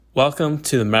Welcome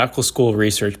to the Medical School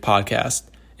Research Podcast.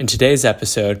 In today's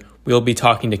episode, we will be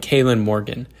talking to Kalon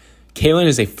Morgan. Kalon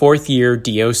is a fourth-year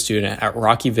DO student at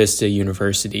Rocky Vista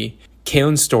University.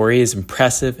 Kalon's story is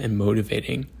impressive and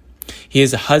motivating. He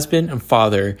is a husband and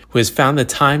father who has found the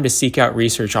time to seek out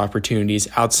research opportunities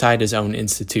outside his own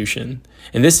institution.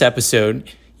 In this episode,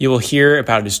 you will hear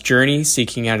about his journey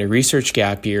seeking out a research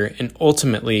gap year and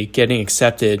ultimately getting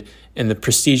accepted in the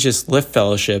prestigious LIFT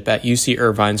Fellowship at UC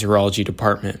Irvine's Urology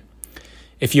Department.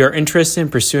 If you are interested in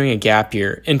pursuing a gap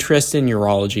year, interested in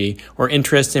urology, or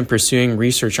interested in pursuing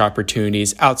research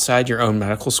opportunities outside your own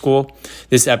medical school,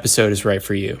 this episode is right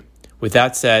for you. With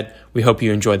that said, we hope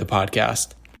you enjoy the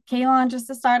podcast. Kalon, just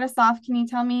to start us off, can you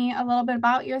tell me a little bit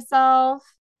about yourself?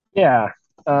 Yeah,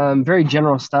 very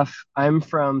general stuff. I'm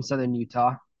from Southern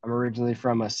Utah. I'm originally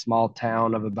from a small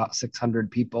town of about 600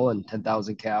 people and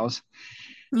 10,000 cows.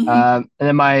 And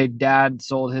then my dad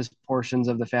sold his portions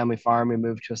of the family farm. We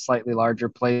moved to a slightly larger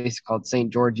place called St.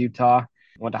 George, Utah.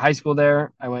 Went to high school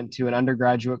there. I went to an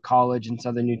undergraduate college in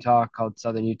Southern Utah called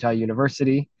Southern Utah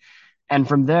University. And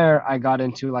from there, I got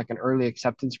into like an early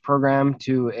acceptance program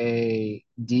to a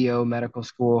DO medical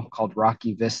school called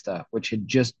Rocky Vista, which had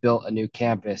just built a new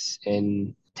campus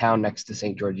in town next to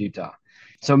St. George, Utah.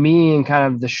 So me and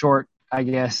kind of the short, I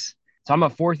guess. So I'm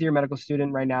a fourth year medical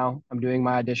student right now. I'm doing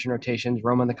my audition rotations,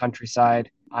 roaming the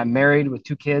countryside. I'm married with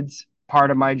two kids.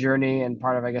 Part of my journey and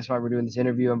part of, I guess, why we're doing this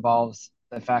interview involves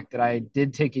the fact that I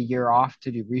did take a year off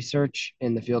to do research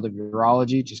in the field of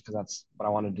urology, just because that's what I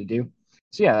wanted to do.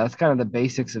 So yeah, that's kind of the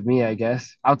basics of me, I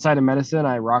guess. Outside of medicine,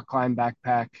 I rock climb,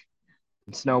 backpack,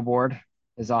 and snowboard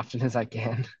as often as I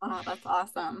can. Oh, that's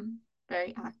awesome.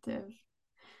 Very active.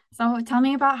 So tell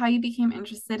me about how you became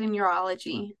interested in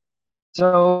urology.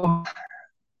 So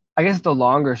I guess the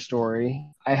longer story,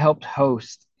 I helped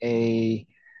host a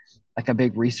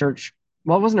big research.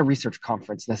 Well, it wasn't a research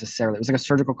conference necessarily. It was like a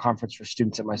surgical conference for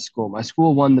students at my school. My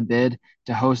school won the bid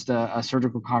to host a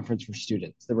surgical conference for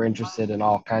students that were interested in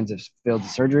all kinds of fields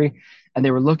of surgery. And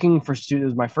they were looking for students.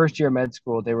 It was my first year of med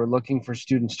school. They were looking for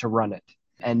students to run it.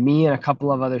 And me and a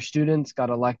couple of other students got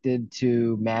elected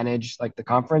to manage like the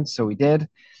conference. So we did.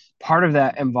 Part of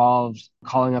that involved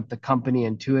calling up the company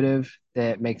Intuitive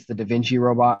that makes the Da Vinci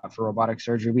robot for robotic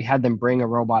surgery. We had them bring a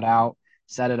robot out,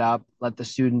 set it up, let the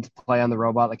students play on the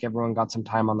robot. Like everyone got some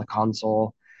time on the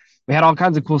console. We had all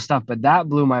kinds of cool stuff, but that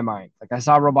blew my mind. Like I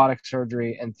saw robotic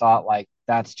surgery and thought like,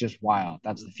 that's just wild.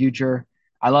 That's the future.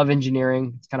 I love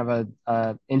engineering. It's kind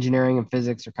of engineering and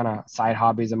physics are kind of side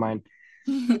hobbies of mine.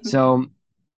 So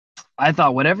I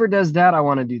thought whatever does that, I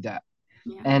want to do that.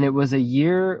 Yeah. And it was a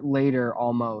year later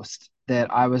almost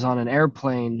that I was on an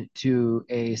airplane to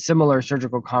a similar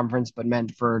surgical conference, but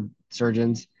meant for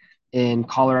surgeons in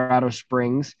Colorado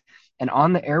Springs. And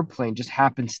on the airplane, just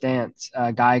happenstance,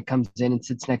 a guy comes in and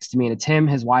sits next to me, and it's him,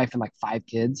 his wife, and like 5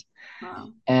 kids.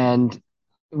 Wow. And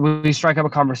we strike up a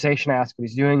conversation. I ask what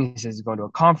he's doing. He says he's going to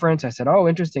a conference. I said, "Oh,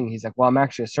 interesting." He's like, "Well, I'm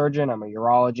actually a surgeon. I'm a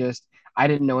urologist." I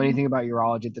didn't know anything about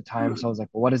urology at the time. So I was like,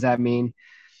 "Well, what does that mean?"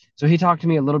 So he talked to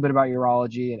me a little bit about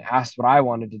urology and asked what I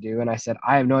wanted to do. And I said,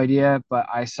 I have no idea, but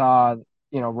I saw,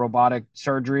 robotic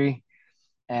surgery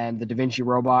and the Da Vinci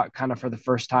robot kind of for the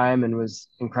first time and was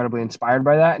incredibly inspired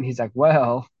by that. And he's like,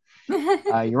 well,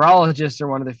 urologists are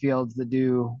one of the fields that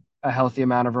do a healthy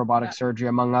amount of robotic surgery,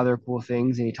 among other cool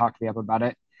things. And he talked me up about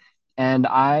it. And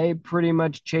I pretty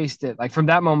much chased it. Like from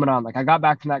that moment on, like I got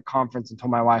back from that conference and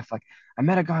told my wife, like, I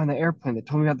met a guy on the airplane that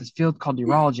told me about this field called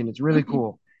urology and it's really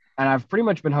cool. And I've pretty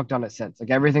much been hooked on it since.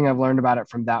 Like everything I've learned about it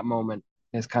from that moment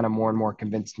has kind of more and more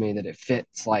convinced me that it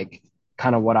fits like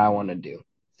kind of what I want to do.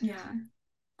 Yeah,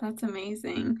 that's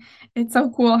amazing. It's so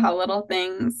cool how little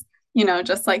things,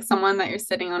 just like someone that you're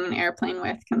sitting on an airplane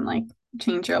with can like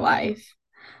change your life.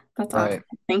 That's awesome. Right.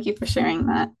 Thank you for sharing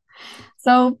that.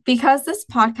 So, because this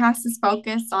podcast is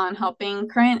focused on helping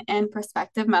current and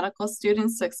prospective medical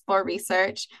students to explore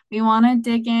research, we want to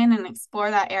dig in and explore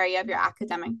that area of your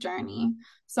academic journey.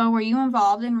 So, were you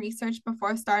involved in research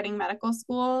before starting medical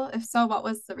school? If so, what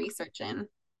was the research in?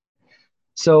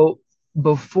 So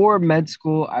before med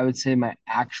school, I would say my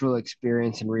actual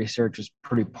experience in research was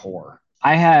pretty poor.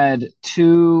 I had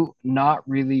two not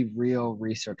really real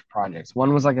research projects.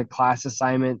 One was like a class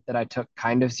assignment that I took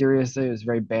kind of seriously. It was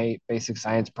a very basic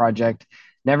science project.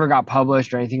 Never got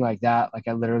published or anything like that. Like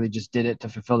I literally just did it to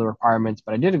fulfill the requirements,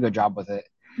 but I did a good job with it.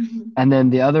 Mhm. And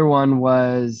then the other one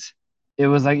was it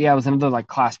was like yeah, it was another like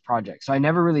class project. So I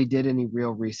never really did any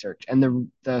real research.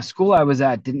 And the school I was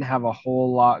at didn't have a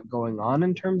whole lot going on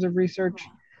in terms of research.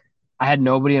 I had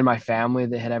nobody in my family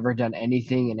that had ever done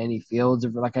anything in any fields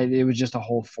of it was just a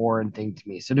whole foreign thing to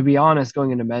me. So to be honest,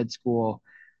 going into med school,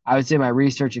 I would say my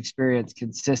research experience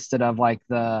consisted of like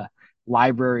the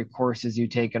library courses you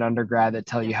take in undergrad that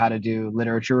tell you how to do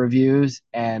literature reviews.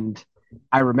 And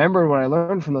I remember what I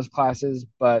learned from those classes,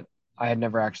 but I had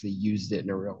never actually used it in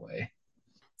a real way.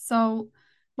 So,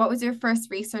 what was your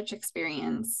first research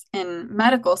experience in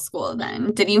medical school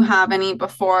then? Did you have any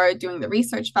before doing the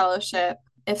research fellowship?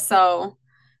 If so,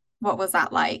 what was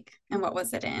that like and what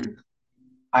was it in?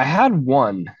 I had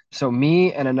one. So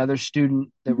me and another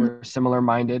student that Mhm. were similar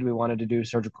minded, we wanted to do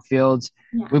surgical fields.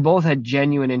 Yeah. We both had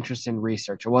genuine interest in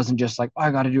research. It wasn't just like, oh,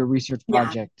 I got to do a research Yeah.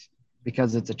 project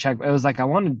because it's a check. It was like, I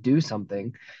want to do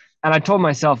something. And I told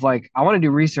myself, like, I want to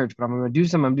do research, but I'm going to do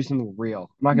something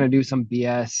real. I'm not going to do some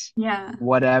BS, Yeah.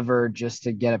 whatever, just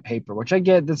to get a paper, which I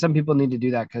get that some people need to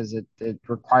do that because it's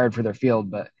required for their field.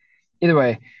 But either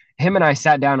way, him and I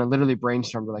sat down and literally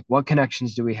brainstormed, like, what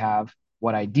connections do we have?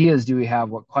 What ideas do we have?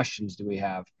 What questions do we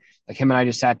have? Like him and I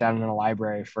just sat down in a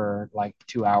library for like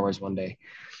 2 hours one day.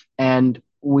 And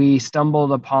we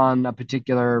stumbled upon a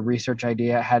particular research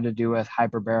idea. It had to do with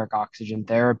hyperbaric oxygen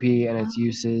therapy and its Oh.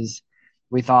 uses.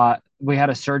 We thought we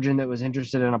had a surgeon that was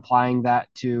interested in applying that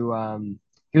to,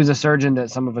 he was a surgeon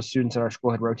that some of us students at our school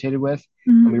had rotated with.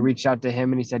 And we Mhm. reached out to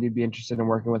him and he said he'd be interested in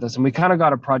working with us. And we kind of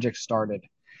got a project started.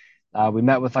 We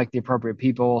met with like the appropriate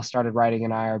people, started writing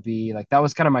an IRB. Like that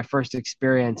was kind of my first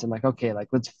experience. And like, okay, like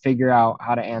let's figure out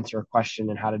how to answer a question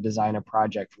and how to design a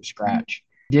project from scratch.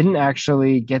 Didn't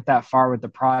actually get that far with the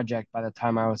project by the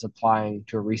time I was applying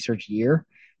to a research year.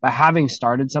 But having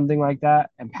started something like that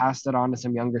and passed it on to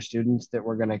some younger students that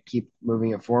were going to keep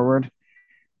moving it forward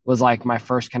was like my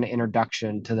first kind of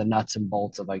introduction to the nuts and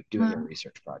bolts of like doing a Wow.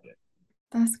 research project.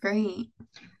 That's great.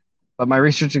 But my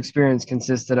research experience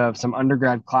consisted of some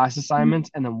undergrad class Mhm. assignments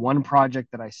and then one project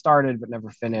that I started but never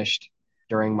finished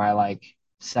during my like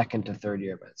second to third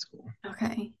year of med school.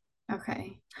 Okay.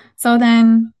 Okay. So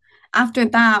then after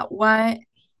that, what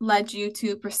led you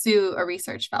to pursue a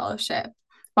research fellowship?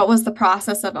 What was the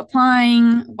process of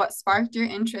applying? What sparked your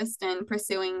interest in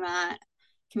pursuing that?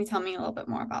 Can you tell me a little bit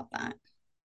more about that?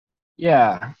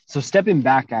 Yeah. So stepping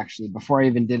back actually, before I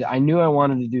even did it, I knew I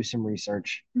wanted to do some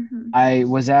research. Hmm. I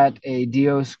was at a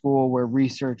DO school where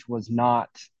research was not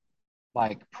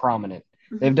like prominent.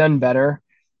 They've Hmm. done better,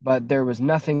 but there was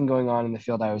nothing going on in the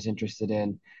field I was interested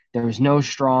in. There was no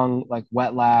strong like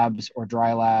wet labs or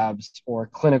dry labs or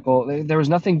clinical. There was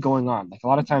nothing going on. Like a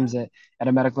lot of Yeah. times at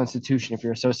a medical institution, if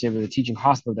you're associated with a teaching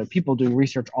hospital, there are people doing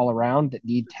research all around that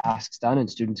need tasks done and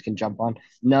students can jump on.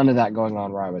 None of that going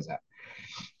on where I was at.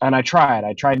 And I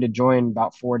tried to join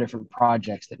about 4 different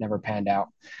projects that never panned out.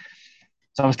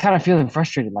 So I was kind of feeling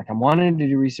frustrated. Like I'm wanting to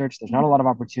do research. There's not a lot of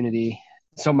opportunity.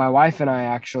 So my wife and I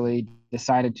actually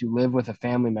decided to live with a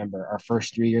family member our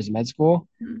first 3 years of med school.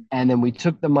 Mhm. And then we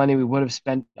took the money we would have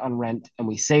spent on rent and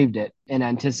we saved it in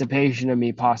anticipation of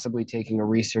me possibly taking a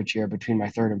research year between my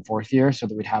third and fourth year so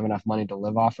that we'd have enough money to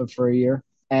live off of for a year.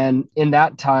 And in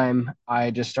that time, I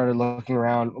just started looking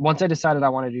around. Once I decided I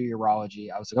want to do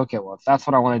urology, I was like, okay, well, if that's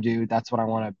what I want to do, that's what I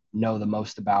want to know the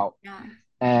most about. Yeah.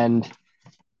 And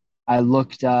I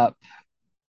looked up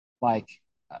like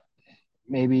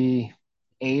maybe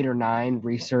 8 or 9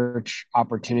 research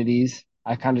opportunities.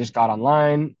 I kind of just got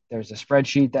online. There's a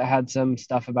spreadsheet that had some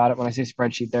stuff about it. When I say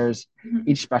spreadsheet, there's Mhm.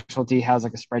 each specialty has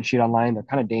like a spreadsheet online. They're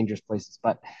kind of dangerous places,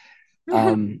 but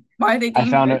Why are they I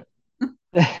found dangerous?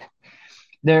 it.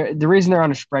 The reason they're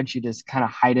on a spreadsheet is kind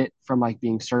of hide it from like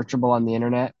being searchable on the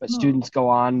internet. But Oh, students go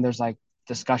on. There's like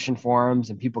discussion forums,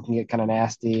 and people can get kind of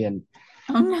nasty. And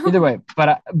oh either no. way,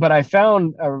 but I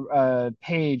found a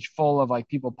page full of like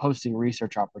people posting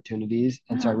research opportunities,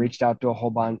 and so I Oh, reached out to a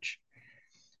whole bunch.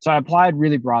 So I applied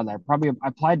really broadly. I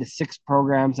applied to 6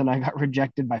 programs, and I got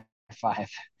rejected by 5.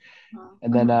 oh,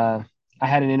 And then uh-huh. I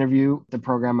had an interview. The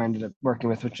program I ended up working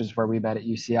with, which is where we met at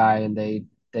UCI, and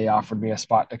they offered me a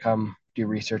spot to come do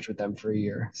research with them for a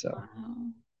year. So Wow.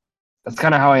 that's That's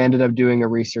kind of how I ended up doing a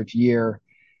research year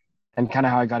and kind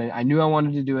of how I got in. I knew I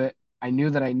wanted to do it. I knew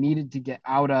that I needed to get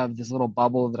out of this little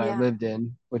bubble that I yeah, lived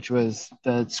in, which was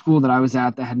the school that I was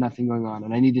at that had nothing going on,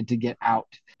 and I needed to get out.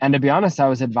 And to be honest, I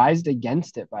was advised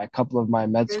against it by a couple of my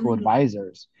med school really.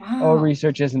 advisors. Oh, Wow.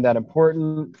 research isn't that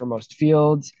important for most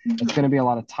fields. It's going Hmm. to be a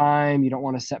lot of time. You don't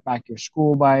want to set back your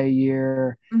school by a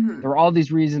year. There Hmm. were all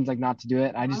these reasons like not to do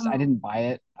it. I Wow. didn't buy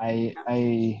it. Yeah.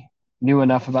 I knew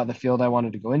enough about the field I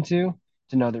wanted to go into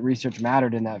to know that research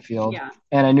mattered in that field, Yeah.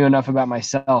 and I knew enough about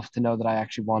myself to know that I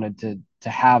actually wanted to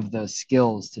have the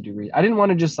skills to do. I didn't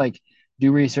want to just like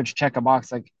do research, check a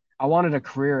box. Like I wanted a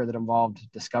career that involved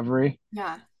discovery,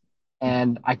 Yeah.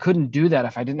 and I couldn't do that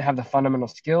if I didn't have the fundamental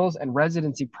skills. And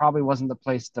residency probably wasn't the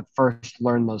place to first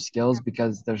learn those skills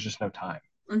because there's just no time.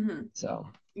 Hmm. So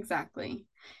exactly.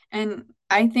 And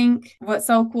I think what's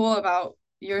so cool about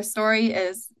your story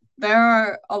is there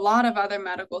are a lot of other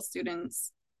medical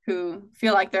students who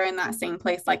feel like they're in that same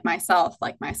place like myself.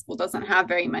 Like my school doesn't have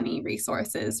very many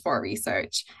resources for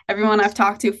research. Everyone I've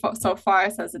talked to so far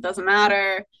says it doesn't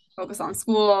matter, focus on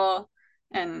school.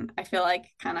 And I feel like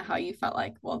kind of how you felt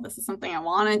like, well, this is something I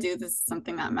want to do. This is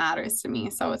something that matters to me.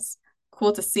 So it's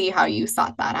cool to see how you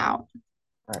sought that out.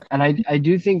 Right. And I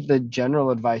do think the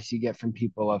general advice you get from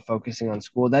people of focusing on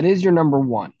school, that is your number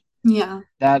one. Yeah.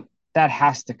 That that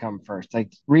has to come first.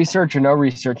 Like research or no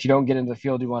research, you don't get into the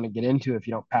field you want to get into if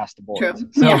you don't pass the boards. True.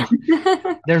 So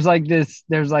Yeah. there's like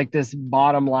this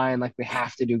bottom line, like we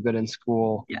have to do good in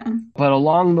school. Yeah. But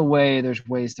along the way, there's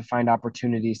ways to find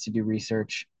opportunities to do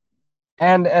research.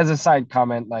 And as a side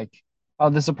comment, like, oh,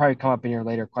 this will probably come up in your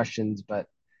later questions, but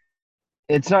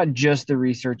it's not just the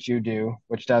research you do,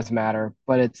 which does matter,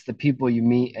 but it's the people you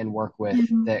meet and work with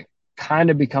Mhm. that kind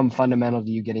of become fundamental to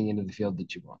you getting into the field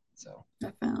that you want. So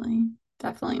Definitely.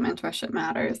 Definitely mentorship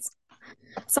matters.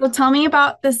 So tell me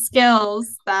about the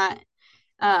skills that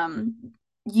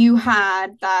you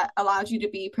had that allowed you to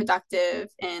be productive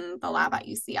in the lab at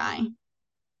UCI.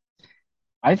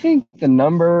 I think the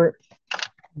number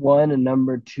one and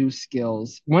number two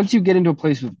skills, once you get into a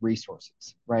place with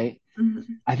resources, right? Mhm.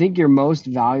 I think your most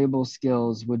valuable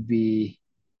skills would be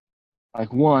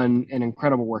like one, an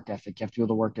incredible work ethic. You have to be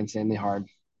able to work insanely hard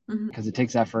Mhm. because it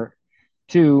takes effort.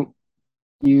 Two,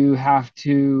 you have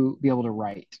to be able to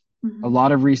write. A Mhm.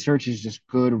 lot of research is just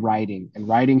good writing, and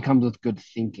writing comes with good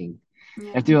thinking. You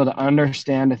have Yeah. to be able to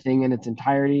understand a thing in its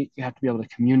entirety. You have to be able to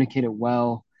communicate it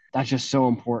well. That's just so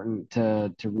important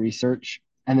to research.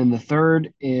 And then the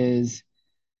third is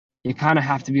you kind of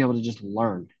have to be able to just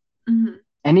learn. Mhm.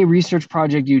 Any research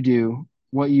project you do,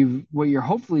 what you're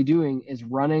hopefully doing is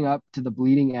running up to the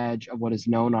bleeding edge of what is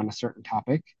known on a certain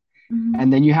topic. And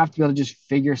Mhm. then you have to be able to just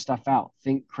figure stuff out,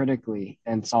 think critically,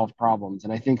 and solve problems.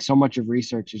 And I think so much of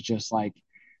research is just like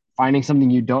finding something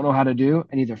you don't know how to do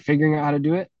and either figuring out how to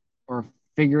do it or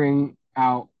figuring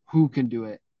out who can do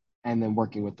it and then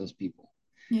working with those people.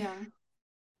 Yeah.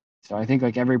 So I think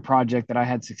like every project that I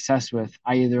had success with,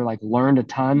 I either like learned a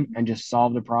ton and just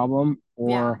solved a problem,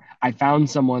 Yeah. or I found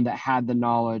someone that had the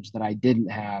knowledge that I didn't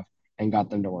have and got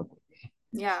them to work with me.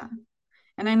 Yeah.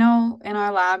 And I know in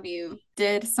our lab you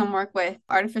did some work with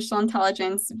artificial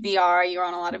intelligence, VR, you were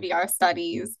on a lot of VR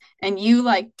studies, and you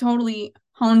like totally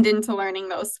honed into learning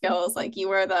those skills. Like we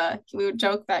would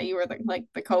joke that you were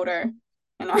the coder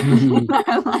in our, in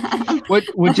our lab.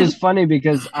 Which is funny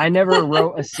because I never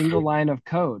wrote a single line of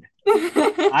code.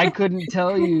 I couldn't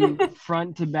tell you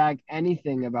front to back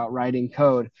anything about writing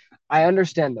code. I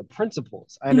understand the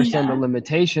principles, I understand the Yeah.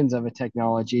 limitations of a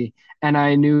technology, and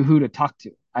I knew who to talk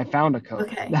to. I found a coder.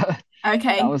 Okay. That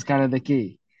Okay. was kind of the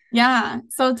key. Yeah.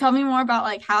 So tell me more about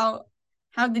like how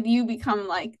did you become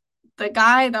like the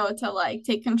guy though to like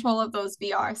take control of those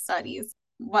VR studies?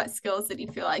 What skills did you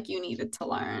feel like you needed to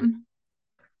learn?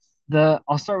 The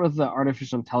I'll start with the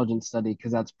artificial intelligence study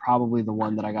because that's probably the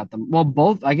one that I got them. Well,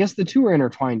 both, I guess the two are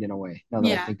intertwined in a way, now that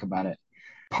I Yeah. think about it.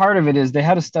 Part of it is they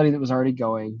had a study that was already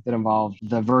going that involved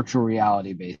the virtual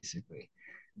reality, basically.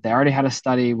 They already had a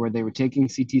study where they were taking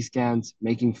CT scans,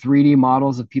 making 3D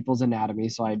models of people's anatomy.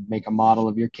 So I'd make a model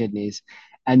of your kidneys,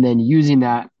 and then using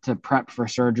that to prep for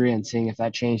surgery and seeing if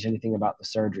that changed anything about the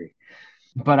surgery.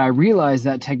 But I realized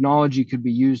that technology could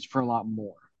be used for a lot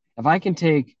more. If I can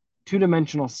take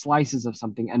two-dimensional slices of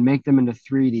something and make them into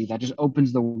 3D, that just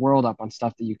opens the world up on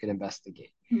stuff that you can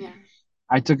investigate. Yeah.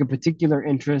 I took a particular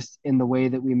interest in the way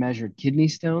that we measured kidney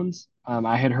stones.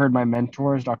 I had heard my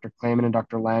mentors, Dr. Clayman and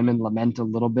Dr. Landman, lament a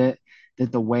little bit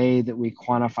that the way that we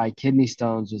quantify kidney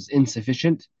stones was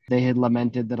insufficient. They had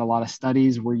lamented that a lot of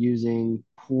studies were using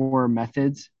poor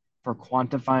methods for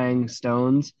quantifying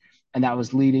stones, and that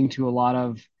was leading to a lot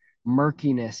of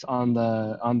murkiness on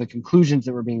the conclusions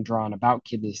that were being drawn about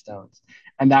kidney stones,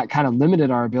 and that kind of limited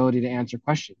our ability to answer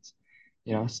questions.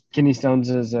 Kidney stones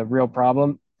is a real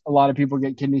problem. A lot of people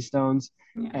get kidney stones,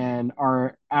 Yeah. and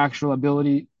our actual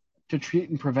ability to treat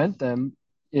and prevent them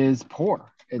is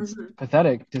poor. It's Hmm.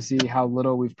 pathetic to see how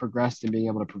little we've progressed in being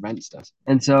able to prevent stuff.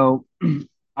 And so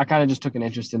I kind of just took an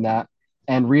interest in that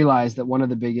and realized that one of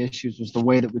the big issues was the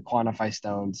way that we quantify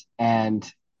stones,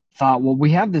 and thought, well,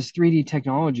 we have this 3D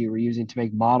technology we're using to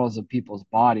make models of people's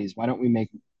bodies. Why don't we make,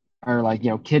 or like,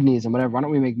 kidneys and whatever, why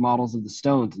don't we make models of the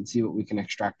stones and see what we can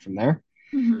extract from there?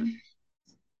 Hmm.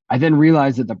 I then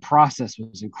realized that the process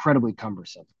was incredibly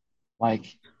cumbersome.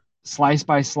 Like slice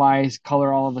by slice,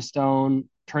 color all of a stone,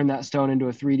 turn that stone into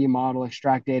a 3D model,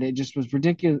 extract data. It just was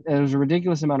ridiculous. It was a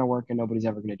ridiculous amount of work, and nobody's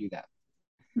ever going to do that.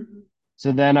 Hmm.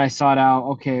 So then I sought out,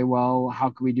 okay, well, how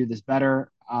can we do this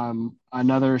better?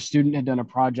 Another student had done a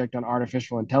project on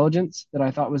artificial intelligence that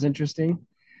I thought was interesting.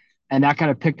 And that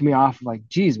kind of picked me off like,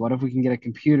 geez, what if we can get a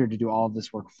computer to do all of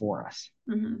this work for us?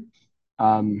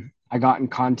 Mm-hmm. I got in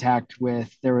contact with,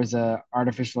 there was a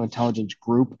artificial intelligence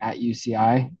group at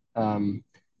UCI.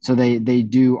 So they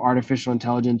do artificial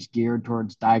intelligence geared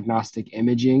towards diagnostic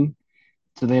imaging.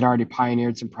 So they'd already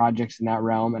pioneered some projects in that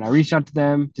realm. And I reached out to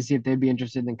them to see if they'd be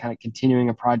interested in kind of continuing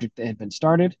a project that had been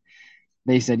started.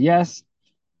 They said yes.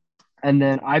 And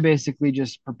then I basically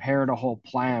just prepared a whole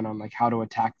plan on like how to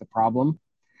attack the problem.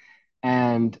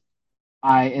 And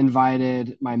I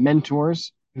invited my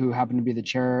mentors, who happened to be the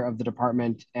chair of the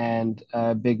department and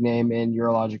a big name in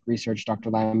urologic research, Dr.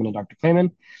 Lyman and Dr.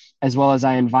 Clayman, as well as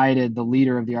I invited the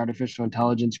leader of the artificial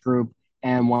intelligence group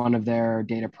and one of their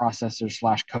data processors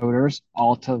slash coders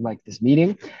all to like this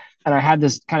meeting. And I had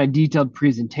this kind of detailed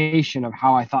presentation of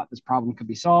how I thought this problem could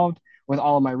be solved. With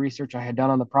all of my research I had done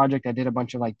on the project, I did a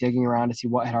bunch of like digging around to see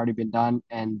what had already been done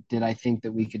and did I think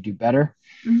that we could do better,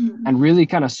 Mm-hmm. and really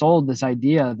kind of sold this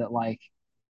idea that like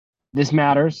this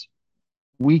matters,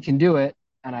 we can do it,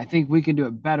 and I think we can do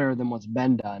it better than what's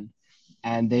been done.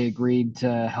 And they agreed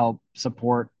to help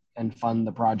support and fund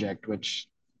the project, which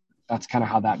that's kind of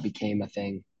how that became a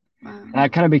thing. Wow. And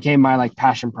that kind of became my like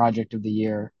passion project of the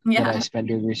year that I Yeah. spent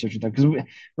doing research with them. Because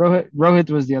Rohit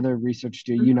was the other research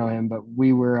student, you know him, but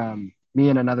we were me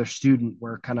and another student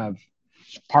were kind of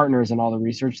partners in all the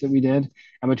research that we did.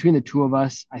 And between the two of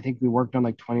us, I think we worked on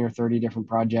like 20 or 30 different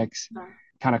projects, Wow.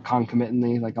 kind of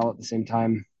concomitantly, like all at the same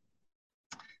time.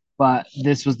 But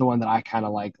this was the one that I kind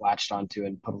of like latched onto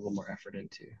and put a little more effort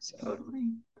into. So Totally.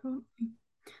 Totally.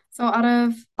 So out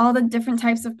of all the different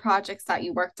types of projects that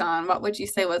you worked on, what would you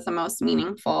say was the most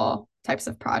meaningful types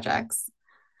of projects?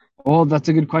 well, that's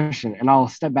a good question. And I'll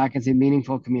step back and say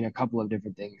meaningful can mean a couple of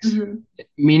different things. Mm-hmm.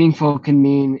 Meaningful can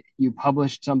mean you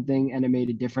published something and it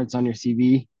made a difference on your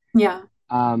CV. Yeah.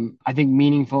 I think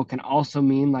meaningful can also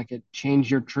mean like it changed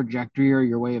your trajectory or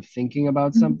your way of thinking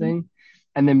about Mm-hmm. something.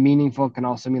 And then meaningful can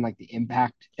also mean like the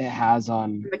impact it has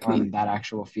on The community. that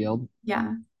actual field.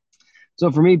 Yeah.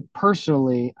 So for me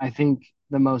personally, I think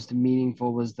the most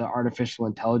meaningful was the artificial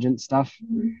intelligence stuff.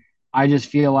 Mm-hmm. I just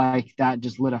feel like that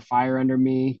just lit a fire under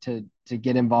me to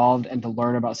get involved and to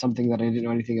learn about something that I didn't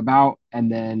know anything about,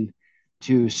 and then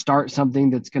to start something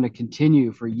that's going to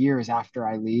continue for years after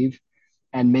I leave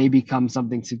and may become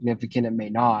something significant. It may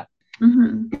not.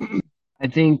 Mm-hmm. I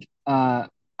think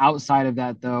outside of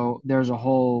that, though, there's a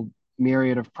whole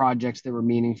myriad of projects that were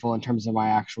meaningful in terms of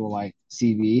my actual like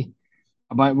CV.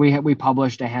 But we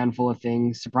published a handful of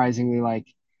things. Surprisingly, like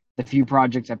the few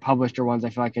projects I published are ones I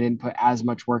feel like I didn't put as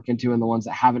much work into, and the ones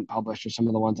that haven't published are some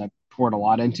of the ones I poured a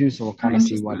lot into. So we'll kind of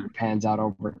see what Interesting. pans out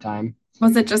over time.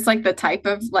 Was it just like the type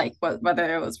of like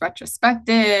whether it was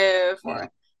retrospective or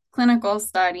clinical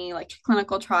study, like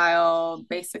clinical trial,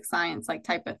 basic science, like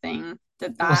type of thing?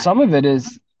 Did Well, that? some of it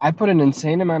is I put an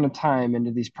insane amount of time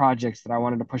into these projects that I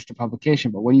wanted to push to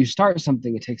publication. But when you start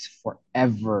something, it takes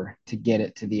forever to get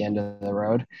it to the end of the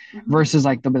road. Mhm. Versus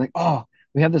like they'll be like, oh,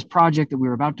 we have this project that we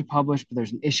were about to publish, but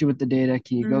there's an issue with the data.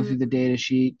 Can you go through the Mhm. data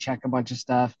sheet, check a bunch of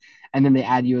stuff, and then they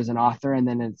add you as an author, and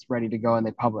then it's ready to go and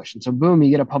they publish. And so boom, you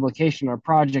get a publication or a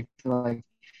project like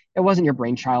it wasn't your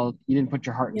brainchild. You didn't put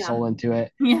your heart and Yeah. soul into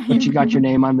it, Yeah. but you got your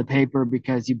name on the paper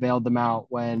because you bailed them out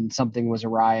when something was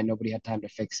awry and nobody had time to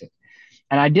fix it.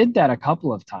 And I did that a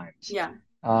couple of times, Yeah.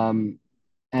 um,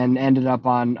 and ended up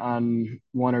on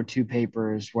one or two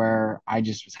papers where I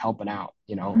just was helping out.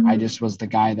 You know, I Mhm. just was the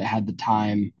guy that had the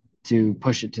time to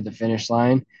push it to the finish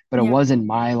line, but it Yeah. wasn't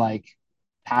my like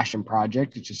passion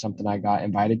project. It's just something I got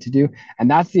invited to do, and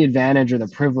that's the advantage or the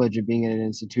privilege of being in an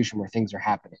institution where things are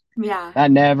happening. Yeah. That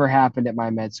never happened at my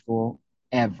med school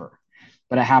ever,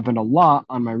 but it happened a lot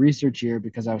on my research year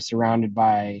because I was surrounded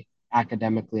by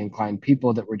academically inclined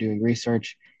people that were doing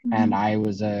research, and Mhm. I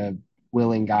was a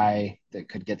willing guy that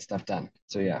could get stuff done.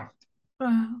 So yeah.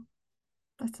 Wow.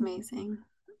 That's amazing.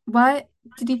 What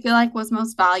did you feel like was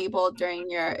most valuable during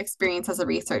your experience as a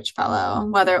research fellow,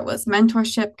 whether it was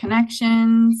mentorship,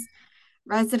 connections,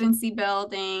 residency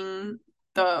building,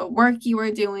 the work you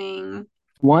were doing?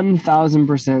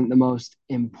 1000% the most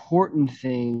important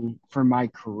thing for my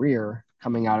career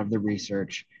coming out of the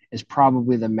research is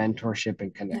probably the mentorship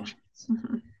and Yeah. connections,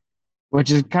 Hmm.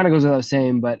 which is kind of goes without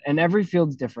saying, but and every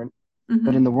field's different.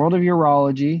 But in Hmm. the world of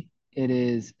urology, it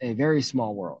is a very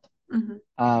small world.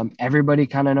 Hmm. Everybody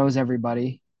kind of knows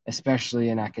everybody, especially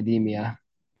in academia.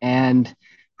 And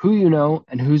who you know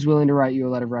and who's willing to write you a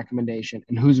letter of recommendation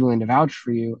and who's willing to vouch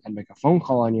for you and make a phone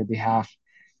call on your behalf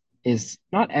is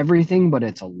not everything, but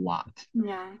it's a lot.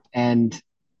 Yeah. And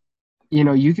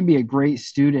you can be a great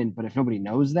student, but if nobody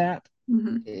knows that,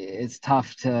 Mhm. it's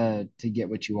tough to get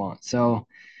what you want. So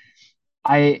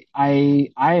I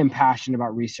am passionate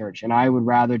about research, and I would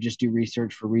rather just do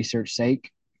research for research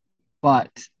sake.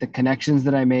 But the connections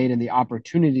that I made and the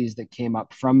opportunities that came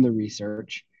up from the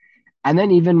research, and then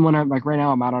even when I'm like right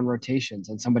now, I'm out on rotations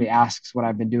and somebody asks what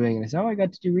I've been doing, and I say, "Oh, I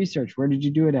got to do research. Where did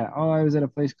you do it at?" "Oh, I was at a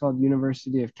place called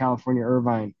University of California,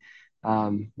 Irvine."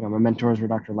 My mentors were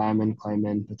Dr. Laman,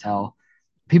 Clayman, Patel.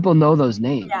 People know those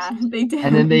names. Yeah, they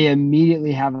And then do. they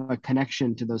immediately have a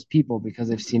connection to those people because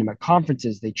they've seen them at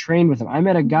conferences. They trained with them. I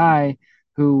met a guy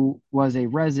who was a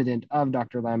resident of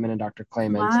Dr. Laman and Dr.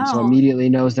 Clayman's, and so Wow. immediately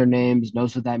knows their names,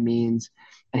 knows what that means.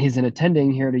 And he's an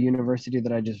attending here at a university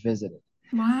that I just visited,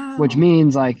 which Wow.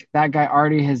 means like that guy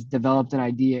already has developed an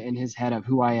idea in his head of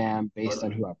who I am based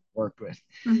on Totally. who I've worked with.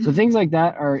 So Hmm. things like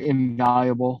that are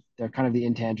invaluable. They're kind of the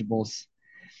intangibles.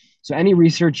 So any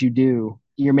research you do,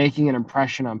 you're making an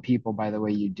impression on people by the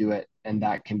way you do it, and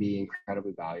that can be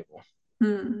incredibly valuable.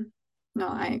 Hmm. No,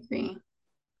 I agree.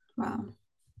 Wow.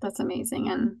 That's amazing.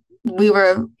 And we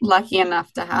were lucky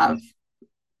enough to have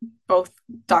both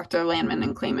Dr. Landman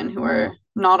and Clayman, who were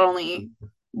not only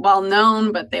well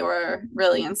known, but they were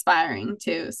really inspiring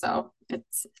too. So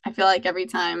I feel like every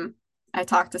time I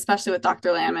talked, especially with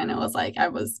Dr. Landman, it was like I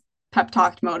was pep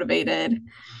talked, motivated,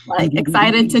 like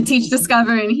excited to teach,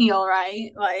 discover, and heal,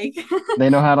 right? Like, They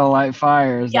know how to light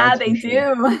fires, yeah, that's they for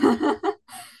sure. do,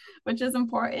 which is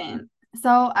important. So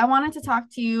I wanted to talk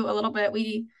to you a little bit.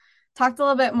 We talked a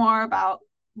little bit more about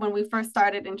when we first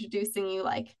started introducing you,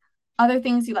 like other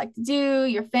things you like to do,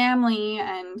 your family.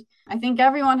 And I think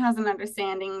everyone has an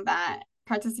understanding that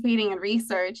participating in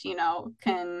research,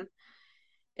 can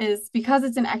is because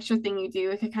it's an extra thing you do,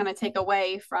 it could kind of take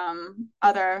away from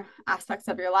other aspects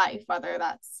of your life, whether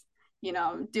that's,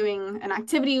 doing an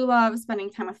activity you love,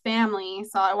 spending time with family.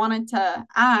 So I wanted to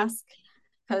ask,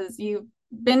 because you've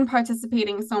been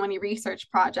participating in so many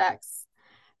research projects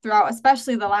throughout,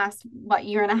 especially the last,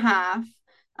 year and a half.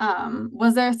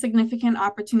 Was there a significant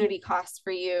opportunity cost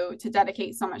for you to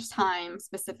dedicate so much time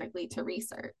specifically to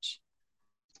research?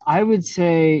 I would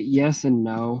say yes and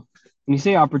no. When you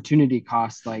say opportunity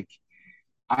cost, like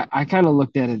I kind of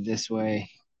looked at it this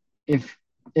way. If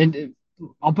and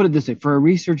I'll put it this way, for a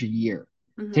research year,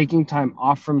 Mm-hmm. taking time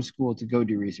off from school to go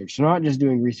do research. So not just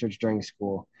doing research during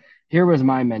school. Here was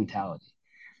my mentality.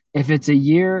 If it's a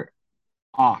year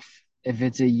off, if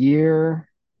it's a year,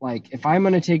 like if I'm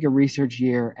going to take a research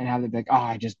year and have it be like, oh,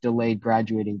 I just delayed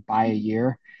graduating by a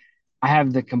year, I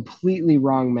have the completely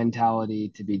wrong mentality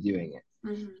to be doing it.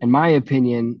 Mm-hmm. In my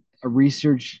opinion, the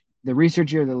research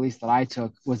year, at least that I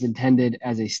took, was intended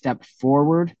as a step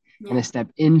forward and a Yeah. step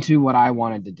into what I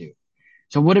wanted to do.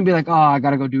 So it wouldn't be like, oh, I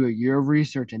got to go do a year of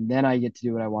research and then I get to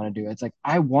do what I want to do. It's like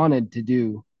I wanted to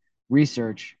do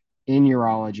research in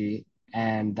urology,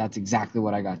 and that's exactly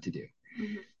what I got to do.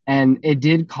 Mm-hmm. And it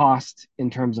did cost in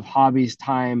terms of hobbies,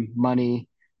 time, money.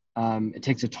 It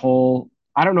takes a toll.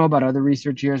 I don't know about other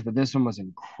research years, but this one was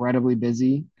incredibly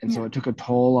busy. And so Yeah. it took a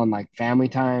toll on like family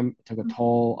time. It took a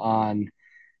toll on,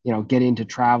 getting to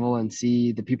travel and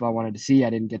see the people I wanted to see.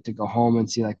 I didn't get to go home and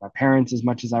see like my parents as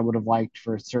much as I would have liked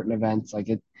for certain events.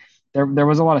 There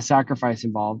was a lot of sacrifice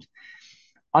involved.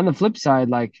 On the flip side,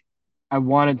 like I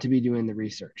wanted to be doing the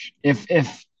research. If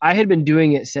I had been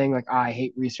doing it saying like, I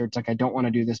hate research, like I don't want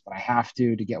to do this, but I have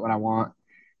to get what I want,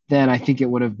 then I think it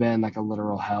would have been like a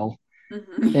literal hell.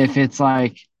 Mm-hmm. If it's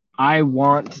like I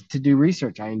want to do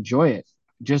research, I enjoy it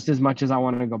just as much as I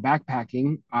want to go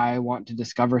backpacking. I want to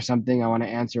discover something. I want to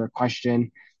answer a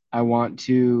question. I want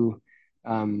to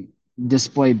um,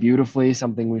 display beautifully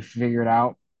something we figured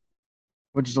out,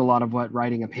 which is a lot of what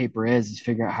writing a paper is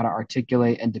figuring out how to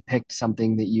articulate and depict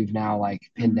something that you've now like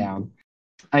pinned Mm-hmm. down.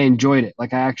 I enjoyed it.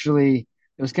 Like it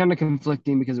was kind of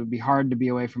conflicting because it would be hard to be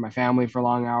away from my family for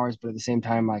long hours, but at the same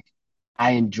time, like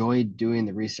I enjoyed doing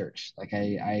the research. Like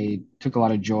I took a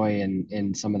lot of joy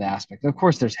in some of the aspects. Of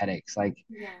course, there's headaches. Like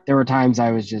Yeah. there were times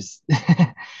I was just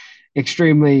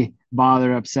extremely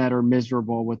bothered, upset, or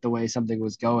miserable with the way something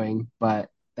was going, but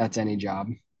that's any job.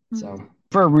 So Mm-hmm.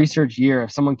 for a research year,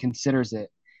 if someone considers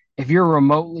it, if you're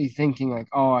remotely thinking like,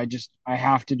 oh, I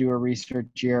have to do a research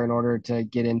year in order to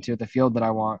get into the field that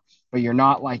I want, but you're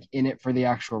not like in it for the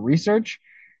actual research,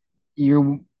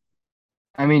 you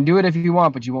I mean, do it if you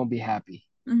want, but you won't be happy,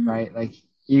 Mm-hmm. right? Like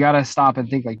you got to stop and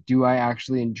think like, do I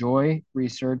actually enjoy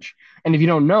research? And if you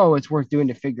don't know, it's worth doing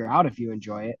to figure out if you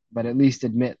enjoy it, but at least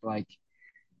admit like,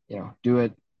 do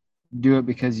it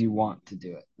because you want to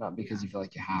do it, not because Yeah. you feel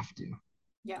like you have to.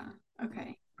 Yeah.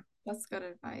 Okay. That's good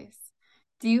advice.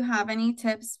 Do you have any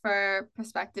tips for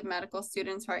prospective medical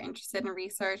students who are interested in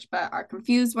research but are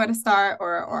confused where to start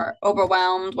or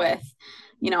overwhelmed with,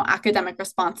 academic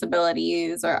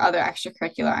responsibilities or other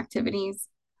extracurricular activities?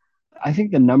 I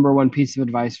think the number one piece of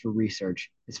advice for research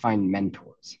is find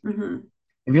mentors. Mm-hmm.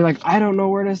 If you're like, I don't know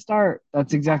where to start,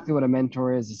 that's exactly what a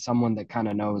mentor is someone that kind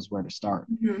of knows where to start.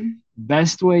 Mm-hmm.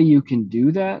 Best way you can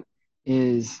do that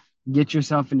is get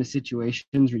yourself into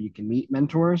situations where you can meet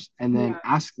mentors and then Yeah.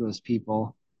 ask those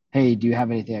people, hey, do you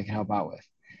have anything I can help out with?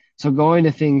 So going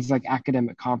to things like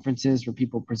academic conferences where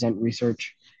people present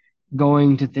research,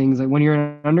 going to things like when you're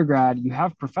an undergrad, you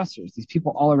have professors. These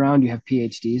people all around you have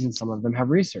PhDs and some of them have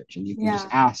research. And you can just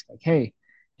Yeah. ask, like, hey,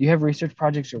 do you have research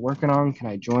projects you're working on? Can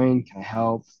I join? Can I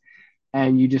help?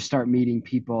 And you just start meeting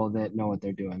people that know what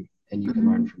they're doing and you can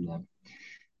learn Mm-hmm. from them.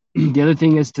 The other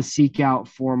thing is to seek out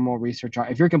formal research.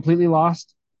 If you're completely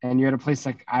lost and you're at a place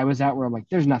like I was at where I'm like,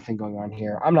 there's nothing going on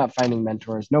here, I'm not finding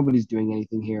mentors, nobody's doing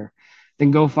anything here,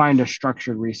 then go find a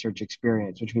structured research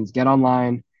experience, which means get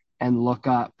online and look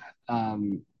up,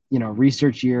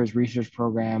 research years, research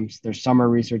programs. There's summer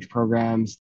research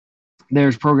programs.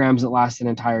 There's programs that last an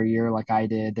entire year, like I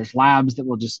did. There's labs that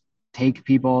will just take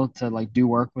people to like do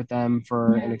work with them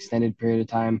for an Yeah. extended period of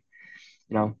time,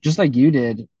 just like you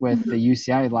did with the Mm-hmm.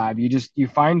 UCI lab. You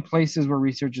find places where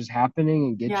research is happening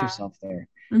and get Yeah. yourself there.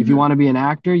 If you Mm-hmm. want to be an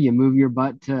actor, you move your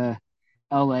butt to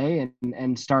LA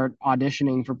and start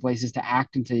auditioning for places to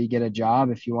act until you get a job.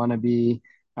 If you want to be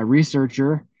a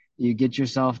researcher, you get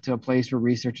yourself to a place where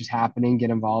research is happening, get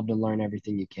involved and learn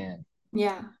everything you can.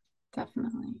 Yeah,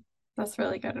 definitely. That's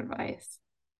really good advice.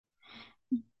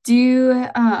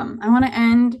 I want to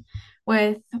end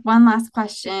with one last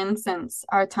question since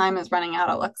our time is running out,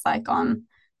 it looks like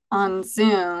on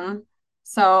Zoom.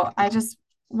 So I just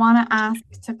want to ask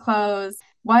to close,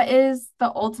 what is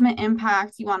the ultimate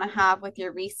impact you want to have with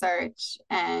your research?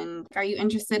 And are you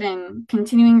interested in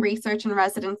continuing research in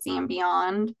residency and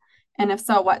beyond? And if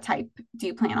so, what type do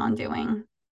you plan on doing?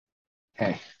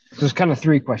 Okay. So there's kind of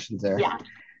three questions there. Yeah,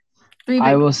 three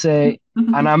I big will say, and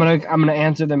questions. I'm gonna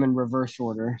answer them in reverse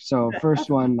order. So first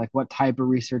one, like what type of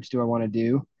research do I want to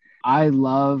do? I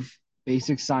love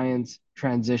basic science,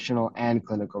 transitional, and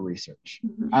clinical research.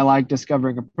 I Mhm. like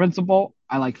discovering a principle.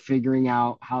 I like figuring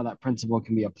out how that principle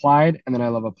can be applied, and then I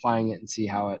love applying it and see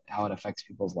how it affects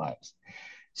people's lives.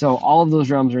 So all of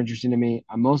those realms are interesting to me.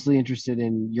 I'm mostly interested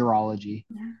in urology.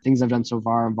 Yeah. Things I've done so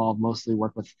far involve mostly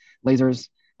work with lasers,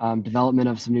 development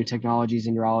of some new technologies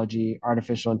in urology,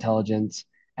 artificial intelligence,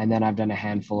 and then I've done a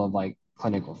handful of like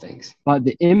clinical things. But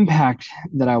the impact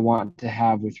that I want to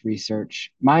have with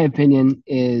research, my opinion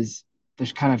is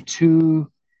there's kind of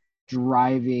two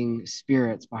driving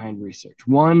spirits behind research.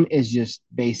 One is just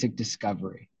basic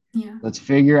discovery. Yeah. Let's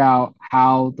figure out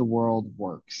how the world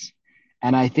works.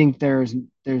 And I think there's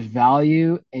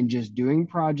value in just doing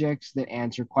projects that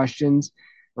answer questions,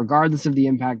 regardless of the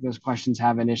impact those questions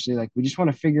have initially. Like we just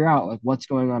want to figure out like what's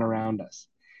going on around us.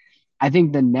 I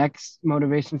think the next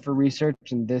motivation for research,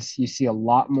 and this you see a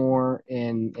lot more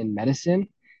in medicine,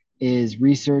 is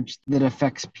research that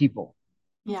affects people,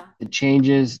 Yeah. that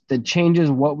changes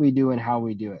what we do and how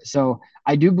we do it. So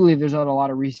I do believe there's not a lot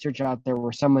of research out there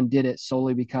where someone did it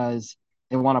solely because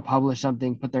they want to publish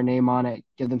something, put their name on it,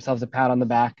 give themselves a pat on the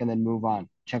back, and then move on,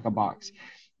 check a box.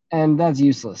 And that's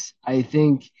useless. I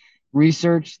think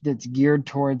research that's geared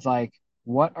towards like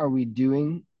what are we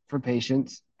doing for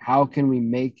patients? How can we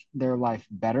make their life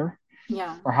better?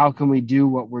 Yeah. Or how can we do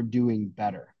what we're doing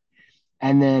better?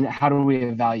 And then how do we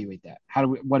evaluate that?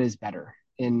 What is better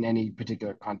in any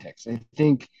particular context? I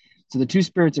think so. The two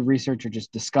spirits of research are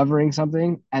just discovering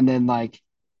something and then like,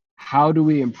 how do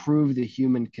we improve the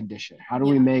human condition? How do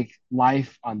we Yeah. make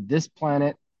life on this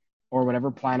planet or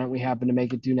whatever planet we happen to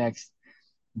make it to next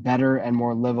better and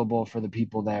more livable for the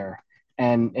people there?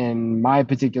 And in my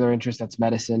particular interest, that's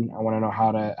medicine. I want to know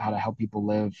how to help people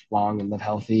live long and live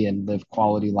healthy and live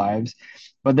quality lives.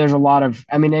 But there's a lot of,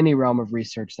 I mean, any realm of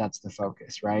research, that's the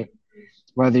focus, right?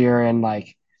 Whether you're in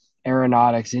like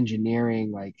aeronautics,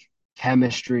 engineering, like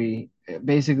chemistry,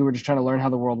 basically we're just trying to learn how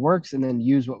the world works and then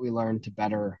use what we learn to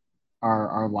better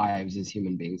our lives as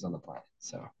human beings on the planet.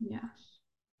 So Yeah.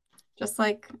 Just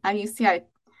like at UCI,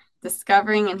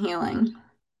 discovering and healing.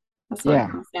 That's what it yeah,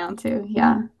 comes down to.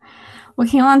 Yeah. Well,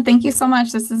 Kalon, thank you so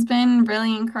much. This has been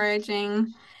really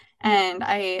encouraging. And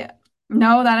I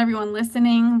know that everyone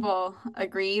listening will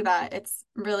agree that it's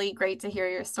really great to hear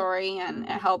your story and it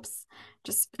helps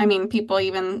people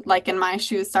even like in my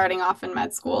shoes starting off in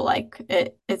med school, like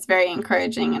it's very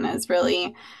encouraging and has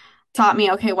really taught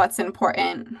me, okay, what's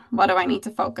important, what do I need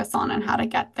to focus on and how to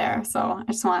get there. So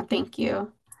I just want to thank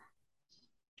you.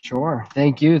 Sure.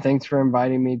 Thank you. Thanks for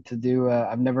inviting me to do.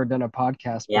 I've never done a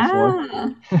podcast before.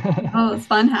 Yeah. Oh, it's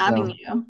fun having So you.